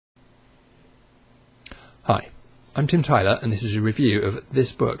Hi, I'm Tim Tyler, and this is a review of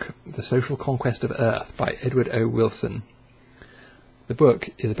this book, The Social Conquest of Earth by Edward O. Wilson. The book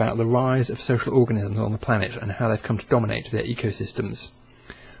is about the rise of social organisms on the planet and how they've come to dominate their ecosystems.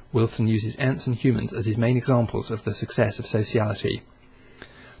 Wilson uses ants and humans as his main examples of the success of sociality.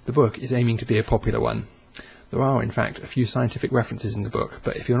 The book is aiming to be a popular one. There are, in fact, a few scientific references in the book,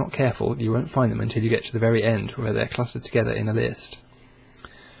 but if you're not careful, you won't find them until you get to the very end, where they're clustered together in a list.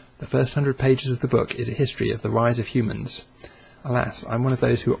 The first 100 pages of the book is a history of the rise of humans. Alas, I'm one of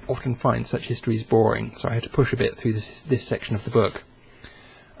those who often find such histories boring, so I had to push a bit through this section of the book.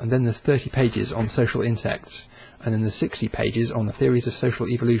 And then there's 30 pages on social insects, and then there's 60 pages on the theories of social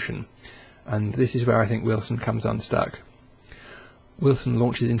evolution, and this is where I think Wilson comes unstuck. Wilson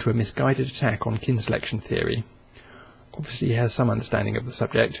launches into a misguided attack on kin selection theory. Obviously he has some understanding of the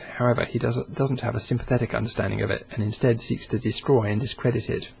subject, however he doesn't have a sympathetic understanding of it, and instead seeks to destroy and discredit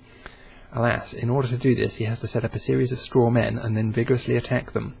it. Alas, in order to do this he has to set up a series of straw men and then vigorously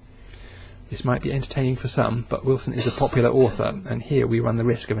attack them. This might be entertaining for some, but Wilson is a popular author, and here we run the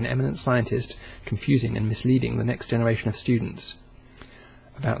risk of an eminent scientist confusing and misleading the next generation of students.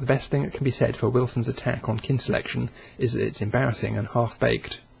 About the best thing that can be said for Wilson's attack on kin selection is that it's embarrassing and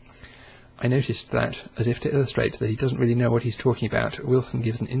half-baked. I noticed that, as if to illustrate that he doesn't really know what he's talking about, Wilson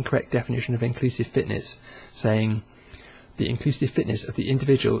gives an incorrect definition of inclusive fitness, saying, "The inclusive fitness of the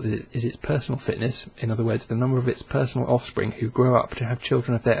individual is its personal fitness, in other words, the number of its personal offspring who grow up to have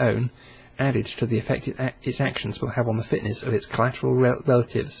children of their own, added to the effect its actions will have on the fitness of its collateral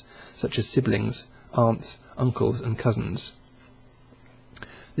relatives, such as siblings, aunts, uncles and cousins."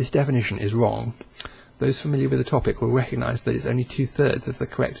 This definition is wrong. Those familiar with the topic will recognise that it's only 2/3 of the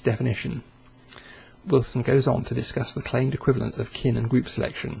correct definition. Wilson goes on to discuss the claimed equivalence of kin and group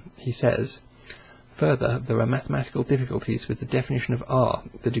selection. He says, "Further, there are mathematical difficulties with the definition of R,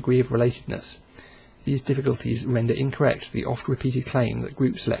 the degree of relatedness. These difficulties render incorrect the oft-repeated claim that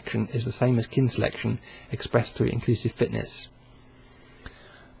group selection is the same as kin selection expressed through inclusive fitness."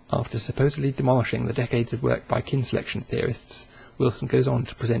 After supposedly demolishing the decades of work by kin selection theorists, Wilson goes on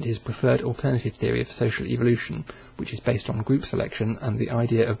to present his preferred alternative theory of social evolution, which is based on group selection and the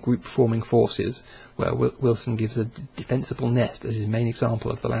idea of group-forming forces, where Wilson gives a defensible nest as his main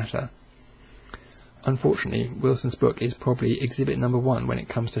example of the latter. Unfortunately, Wilson's book is probably exhibit number 1 when it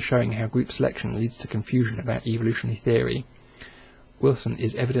comes to showing how group selection leads to confusion about evolutionary theory. Wilson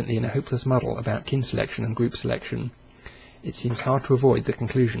is evidently in a hopeless muddle about kin selection and group selection. It seems hard to avoid the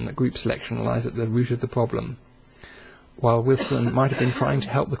conclusion that group selection lies at the root of the problem. While Wilson might have been trying to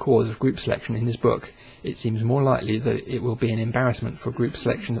help the cause of group selection in his book, it seems more likely that it will be an embarrassment for group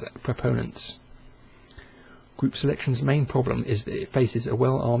selection's proponents. Group selection's main problem is that it faces a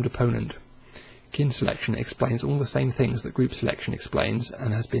well-armed opponent. Kin selection explains all the same things that group selection explains,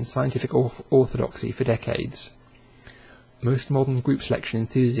 and has been scientific orthodoxy for decades. Most modern group selection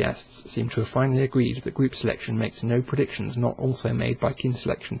enthusiasts seem to have finally agreed that group selection makes no predictions not also made by kin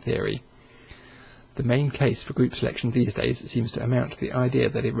selection theory. The main case for group selection these days seems to amount to the idea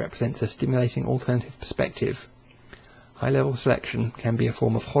that it represents a stimulating alternative perspective. High-level selection can be a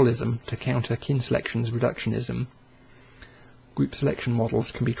form of holism to counter kin selection's reductionism. Group selection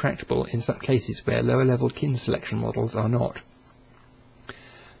models can be tractable in some cases where lower-level kin selection models are not.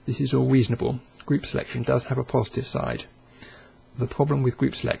 This is all reasonable. Group selection does have a positive side. The problem with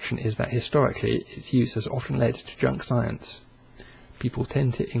group selection is that historically its use has often led to junk science. People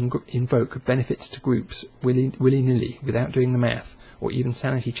tend to invoke benefits to groups willy-nilly without doing the math or even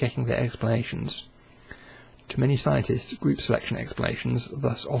sanity checking their explanations. To many scientists, group selection explanations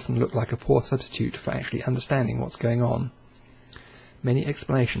thus often look like a poor substitute for actually understanding what's going on. Many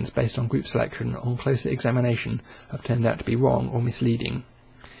explanations based on group selection on closer examination have turned out to be wrong or misleading.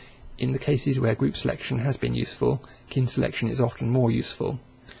 In the cases where group selection has been useful, kin selection is often more useful.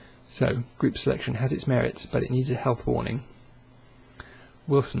 So, group selection has its merits, but it needs a health warning.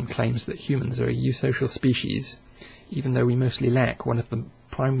 Wilson claims that humans are a eusocial species, even though we mostly lack one of the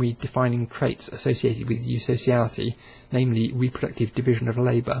primary defining traits associated with eusociality, namely reproductive division of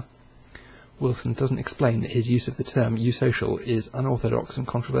labour. Wilson doesn't explain that his use of the term eusocial is unorthodox and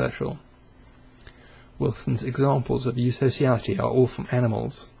controversial. Wilson's examples of eusociality are all from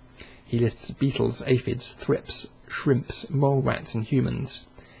animals. He lists beetles, aphids, thrips, shrimps, mole rats and humans.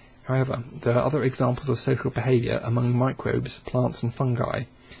 However, there are other examples of social behaviour among microbes, plants and fungi.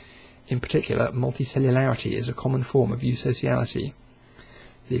 In particular, multicellularity is a common form of eusociality.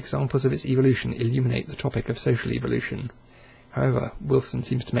 The examples of its evolution illuminate the topic of social evolution. However, Wilson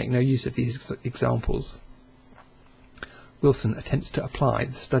seems to make no use of these examples. Wilson attempts to apply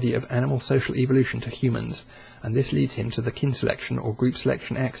the study of animal social evolution to humans, and this leads him to the kin selection or group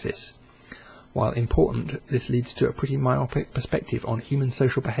selection axis. While important, this leads to a pretty myopic perspective on human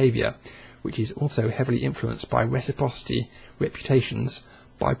social behaviour, which is also heavily influenced by reciprocity, reputations,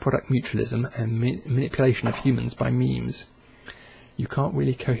 byproduct mutualism, and manipulation of humans by memes. You can't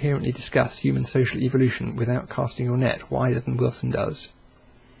really coherently discuss human social evolution without casting your net wider than Wilson does.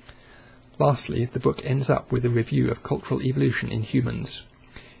 Lastly, the book ends up with a review of cultural evolution in humans.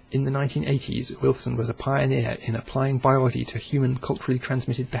 In the 1980s, Wilson was a pioneer in applying biology to human culturally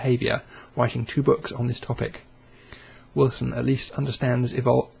transmitted behaviour, writing 2 books on this topic. Wilson at least understands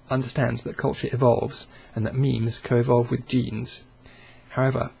that culture evolves, and that memes co-evolve with genes.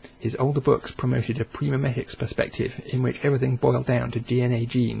 However, his older books promoted a pre-memetics perspective in which everything boiled down to DNA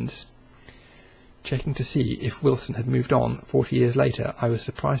genes. Checking to see if Wilson had moved on 40 years later, I was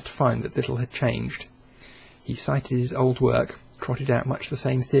surprised to find that little had changed. He cited his old work, trotted out much the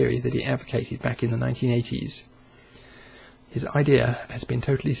same theory that he advocated back in the 1980s. His idea has been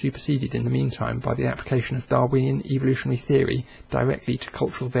totally superseded in the meantime by the application of Darwinian evolutionary theory directly to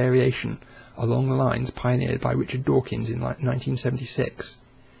cultural variation, along the lines pioneered by Richard Dawkins in 1976.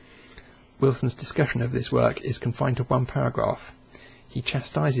 Wilson's discussion of this work is confined to 1 paragraph. He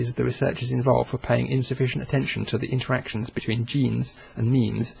chastises the researchers involved for paying insufficient attention to the interactions between genes and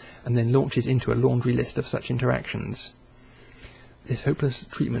memes, and then launches into a laundry list of such interactions. This hopeless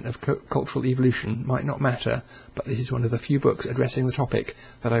treatment of cultural evolution might not matter, but this is one of the few books addressing the topic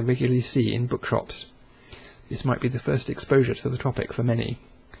that I regularly see in bookshops. This might be the first exposure to the topic for many.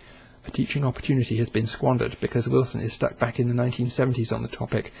 A teaching opportunity has been squandered because Wilson is stuck back in the 1970s on the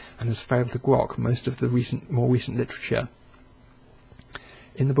topic and has failed to grok most of the more recent literature.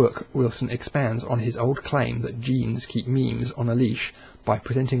 In the book, Wilson expands on his old claim that genes keep memes on a leash by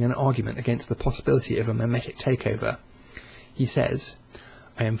presenting an argument against the possibility of a memetic takeover. He says,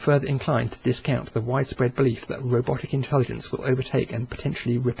 "I am further inclined to discount the widespread belief that robotic intelligence will overtake and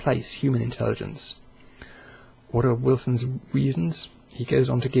potentially replace human intelligence." What are Wilson's reasons? He goes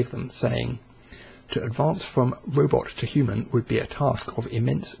on to give them, saying, "To advance from robot to human would be a task of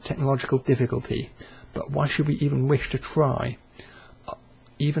immense technological difficulty, but why should we even wish to try?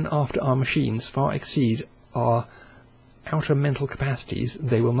 Even after our machines far exceed our outer mental capacities,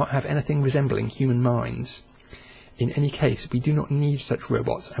 they will not have anything resembling human minds. In any case, we do not need such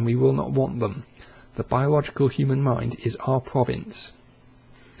robots, and we will not want them. The biological human mind is our province."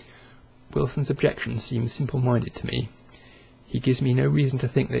 Wilson's objection seems simple-minded to me. He gives me no reason to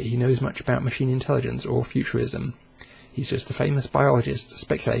think that he knows much about machine intelligence or futurism. He's just a famous biologist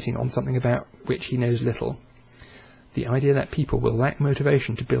speculating on something about which he knows little. The idea that people will lack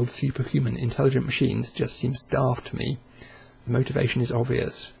motivation to build superhuman intelligent machines just seems daft to me. The motivation is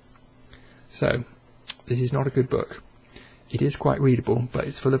obvious. So, this is not a good book. It is quite readable, but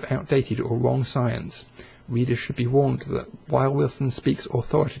it's full of outdated or wrong science. Readers should be warned that while Wilson speaks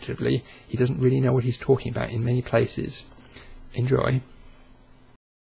authoritatively, he doesn't really know what he's talking about in many places. Enjoy.